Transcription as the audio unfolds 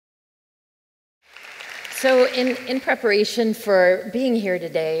So in preparation for being here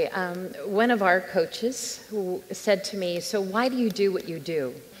today, one of our coaches said to me, so why do you do what you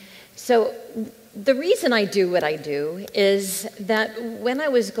do? So the reason I do what I do is that when I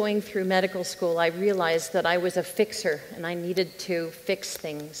was going through medical school, I realized that I was a fixer and I needed to fix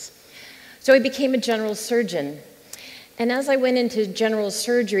things. So I became a general surgeon. And as I went into general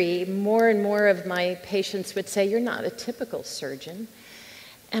surgery, more and more of my patients would say, you're not a typical surgeon.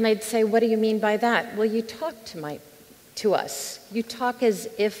 And I'd say, what do you mean by that? Well, you talk to us. You talk as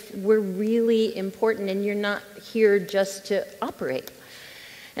if we're really important and you're not here just to operate.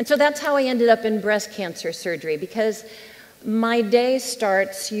 And so that's how I ended up in breast cancer surgery, because my day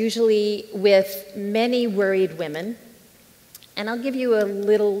starts usually with many worried women. And I'll give you a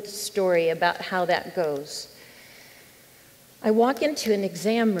little story about how that goes. I walk into an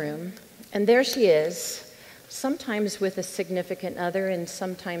exam room, and there she is, sometimes with a significant other and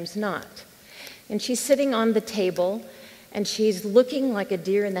sometimes not. And she's sitting on the table and she's looking like a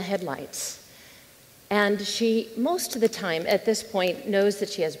deer in the headlights. And she, most of the time at this point, knows that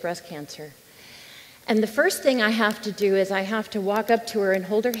she has breast cancer. And the first thing I have to do is I have to walk up to her and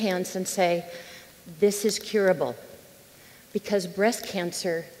hold her hands and say, this is curable, because breast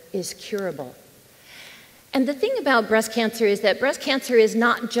cancer is curable. And the thing about breast cancer is that breast cancer is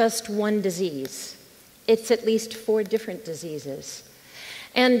not just one disease. It's at least 4 different diseases.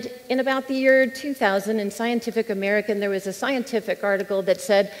 And in about the year 2000 in Scientific American, there was a scientific article that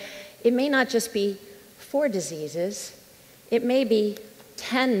said it may not just be 4 diseases, it may be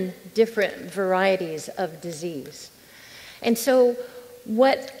 10 different varieties of disease. And so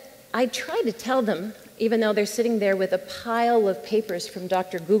what I try to tell them, even though they're sitting there with a pile of papers from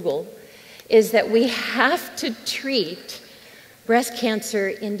Dr. Google, is that we have to treat breast cancer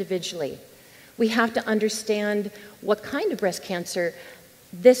individually. We have to understand what kind of breast cancer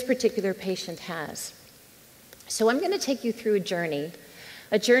this particular patient has. So I'm going to take you through a journey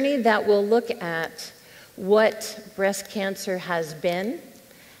that will look at what breast cancer has been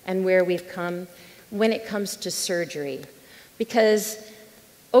and where we've come when it comes to surgery. Because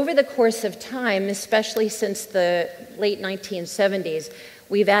over the course of time, especially since the late 1970s,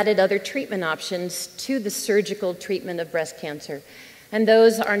 we've added other treatment options to the surgical treatment of breast cancer. And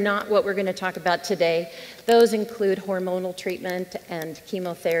those are not what we're going to talk about today. Those include hormonal treatment and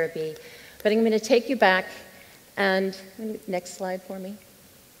chemotherapy. But I'm going to take you back, and next slide for me.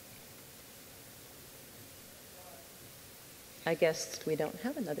 I guess we don't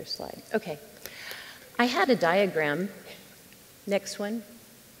have another slide. Okay. I had a diagram. Next one.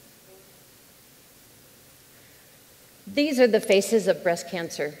 These are the faces of breast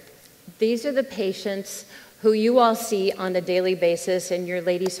cancer. These are the patients who you all see on a daily basis in your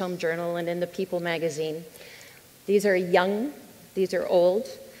Ladies' Home Journal and in the People magazine. These are young, these are old,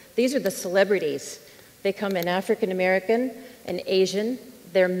 these are the celebrities. They come in African American and Asian,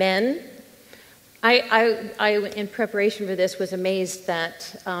 they're men. I in preparation for this, was amazed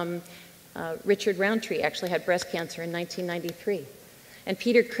that Richard Roundtree actually had breast cancer in 1993. And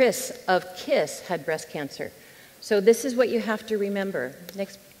Peter Criss of KISS had breast cancer. So this is what you have to remember.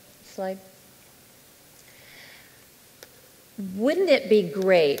 Next slide. Wouldn't it be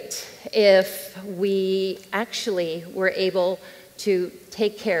great if we actually were able to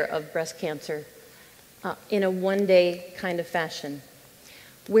take care of breast cancer in a one-day kind of fashion?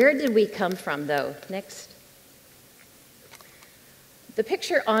 Where did we come from, though? Next. The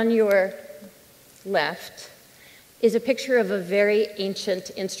picture on your left is a picture of a very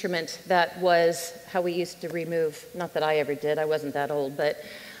ancient instrument that was how we used to remove, not that I ever did, I wasn't that old, but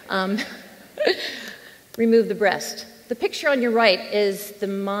remove the breast. The picture on your right is the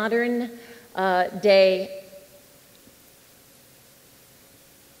modern day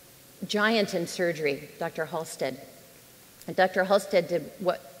giant in surgery, Dr. Halsted. And Dr. Halsted did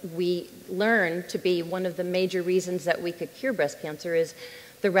what we learned to be one of the major reasons that we could cure breast cancer is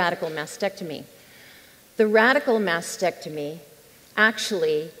the radical mastectomy. The radical mastectomy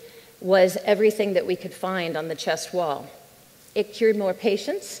actually was everything that we could find on the chest wall. It cured more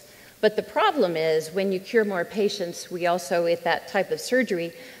patients. But the problem is, when you cure more patients, we also, with that type of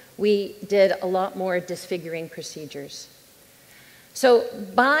surgery, we did a lot more disfiguring procedures. So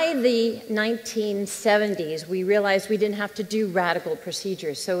by the 1970s, we realized we didn't have to do radical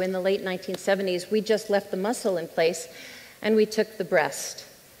procedures. So in the late 1970s, we just left the muscle in place and we took the breast.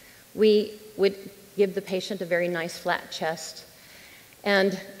 We would give the patient a very nice flat chest.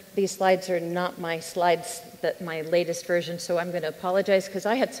 And these slides are not my slides, my latest version, so I'm going to apologize because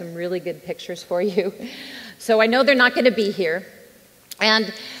I had some really good pictures for you. So I know they're not going to be here.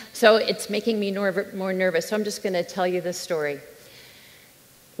 And so it's making me more nervous, so I'm just going to tell you this story.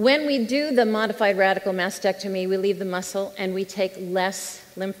 When we do the modified radical mastectomy, we leave the muscle and we take less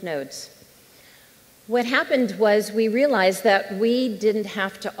lymph nodes. What happened was we realized that we didn't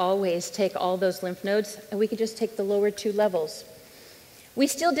have to always take all those lymph nodes, and we could just take the lower 2 levels. We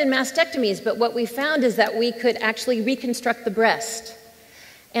still did mastectomies, but what we found is that we could actually reconstruct the breast.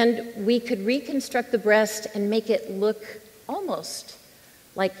 And we could reconstruct the breast and make it look almost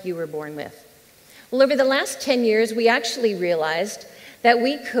like you were born with. Well, over the last 10 years, we actually realized that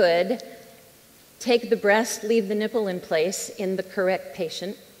we could take the breast, leave the nipple in place in the correct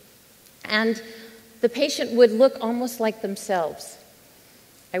patient, and the patient would look almost like themselves.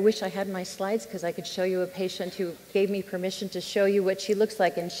 I wish I had my slides because I could show you a patient who gave me permission to show you what she looks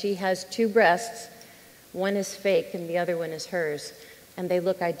like, and she has 2 breasts. One is fake and the other one is hers, and they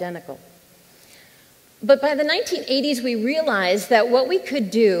look identical. But by the 1980s, we realized that what we could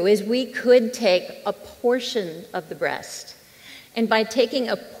do is we could take a portion of the breast. And by taking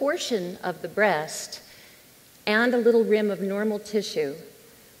a portion of the breast and a little rim of normal tissue,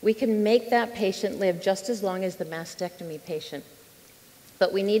 we can make that patient live just as long as the mastectomy patient.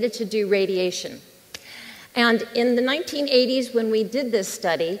 But we needed to do radiation. And in the 1980s, when we did this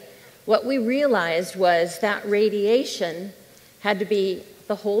study, what we realized was that radiation had to be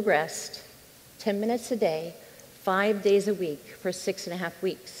the whole breast, 10 minutes a day, 5 days a week for 6.5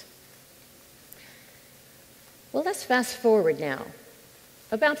 weeks. Well, let's fast forward now.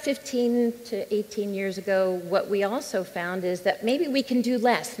 About 15 to 18 years ago, what we also found is that maybe we can do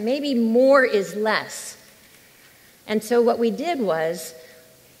less. Maybe more is less. And so what we did was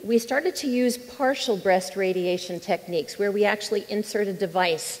we started to use partial breast radiation techniques where we actually insert a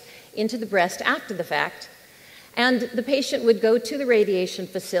device into the breast after the fact, and the patient would go to the radiation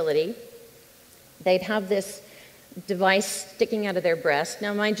facility. They'd have this device sticking out of their breast.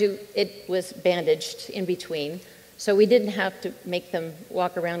 Now, mind you, it was bandaged in between, so we didn't have to make them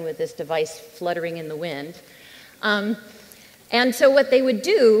walk around with this device fluttering in the wind. And so what they would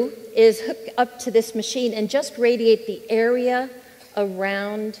do is hook up to this machine and just radiate the area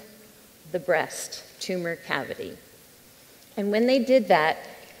around the breast tumor cavity. And when they did that,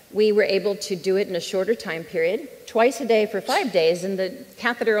 we were able to do it in a shorter time period, twice a day for 5 days, and the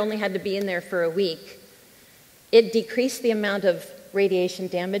catheter only had to be in there for a week. It decreased the amount of radiation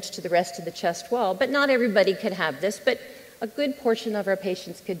damage to the rest of the chest wall, but not everybody could have this, but a good portion of our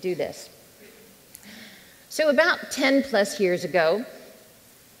patients could do this. So about 10 plus years ago,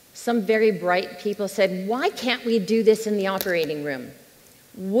 some very bright people said, why can't we do this in the operating room?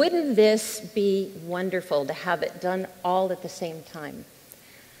 Wouldn't this be wonderful to have it done all at the same time?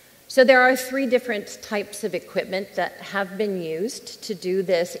 So there are 3 different types of equipment that have been used to do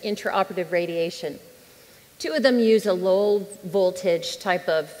this intraoperative radiation. 2 of them use a low voltage type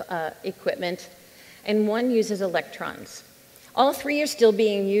of equipment, and 1 uses electrons. All 3 are still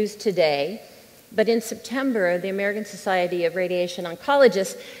being used today, but in September, the American Society of Radiation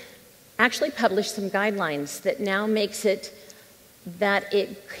Oncologists actually published some guidelines that now makes it that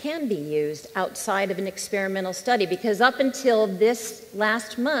it can be used outside of an experimental study, because up until this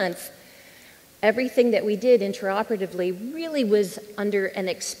last month, everything that we did intraoperatively really was under an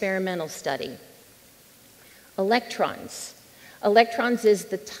experimental study. Electrons. Electrons is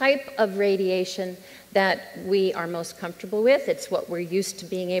the type of radiation that we are most comfortable with. It's what we're used to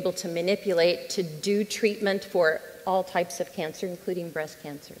being able to manipulate to do treatment for all types of cancer, including breast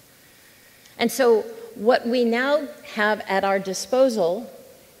cancer. And so what we now have at our disposal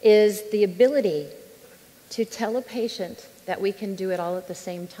is the ability to tell a patient that we can do it all at the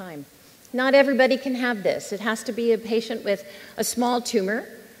same time. Not everybody can have this. It has to be a patient with a small tumor,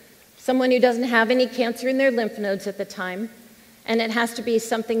 someone who doesn't have any cancer in their lymph nodes at the time, and it has to be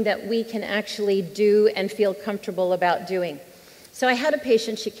something that we can actually do and feel comfortable about doing. So I had a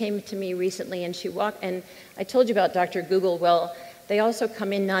patient, she came to me recently, and she walked, and I told you about Dr. Google. Well, they also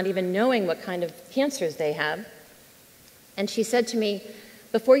come in not even knowing what kind of cancers they have. And she said to me,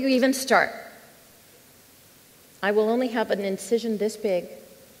 before you even start, I will only have an incision this big.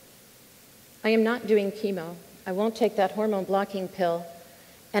 I am not doing chemo. I won't take that hormone blocking pill,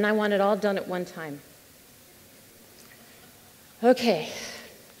 and I want it all done at one time. Okay,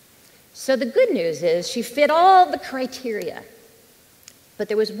 so the good news is she fit all the criteria, but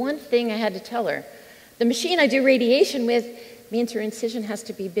there was one thing I had to tell her. The machine I do radiation with means her incision has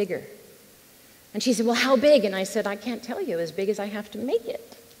to be bigger. And she said, well, how big? And I said, I can't tell you, as big as I have to make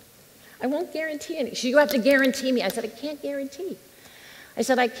it. I won't guarantee anything. She said, you have to guarantee me. I said, I can't guarantee. I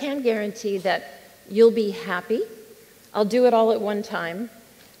said, I can guarantee that you'll be happy. I'll do it all at one time,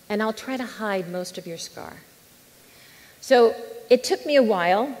 and I'll try to hide most of your scar. So it took me a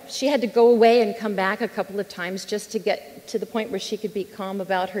while. She had to go away and come back a couple of times just to get to the point where she could be calm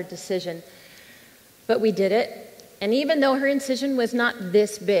about her decision. But we did it, and even though her incision was not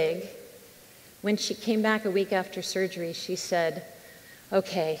this big, when she came back a week after surgery, she said,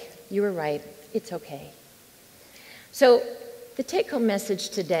 "Okay, you were right, it's okay." So the take-home message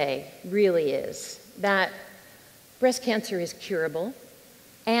today really is that breast cancer is curable,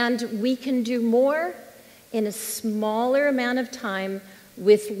 and we can do more in a smaller amount of time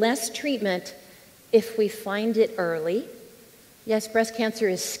with less treatment if we find it early. Yes, breast cancer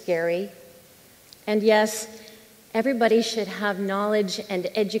is scary, and yes, everybody should have knowledge and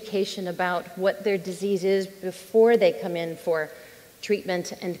education about what their disease is before they come in for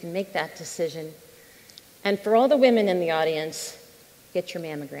treatment and can make that decision. And for all the women in the audience, get your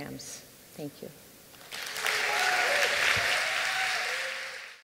mammograms. Thank you.